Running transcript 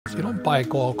You don't buy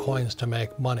gold coins to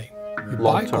make money. You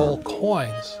buy gold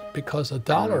coins because the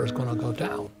dollar is going to go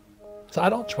down. So I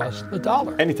don't trust the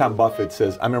dollar. Anytime Buffett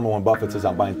says, I remember when Buffett says, he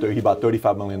bought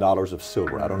 $35 million of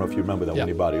silver. I don't know if you remember that when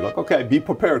he bought it. You're like, okay, be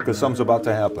prepared because something's about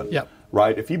to happen.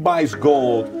 Right? If he buys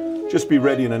gold, just be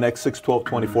ready in the next 6, 12,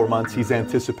 24 months. He's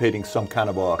anticipating some kind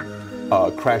of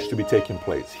a crash to be taking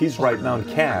place. He's right now in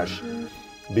cash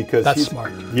because that's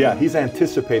smart. Yeah, he's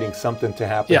anticipating something to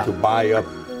happen to buy up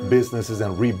businesses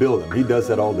and rebuild them. He does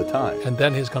that all the time. And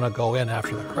then he's going to go in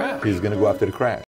after the crash. He's going to go after the crash.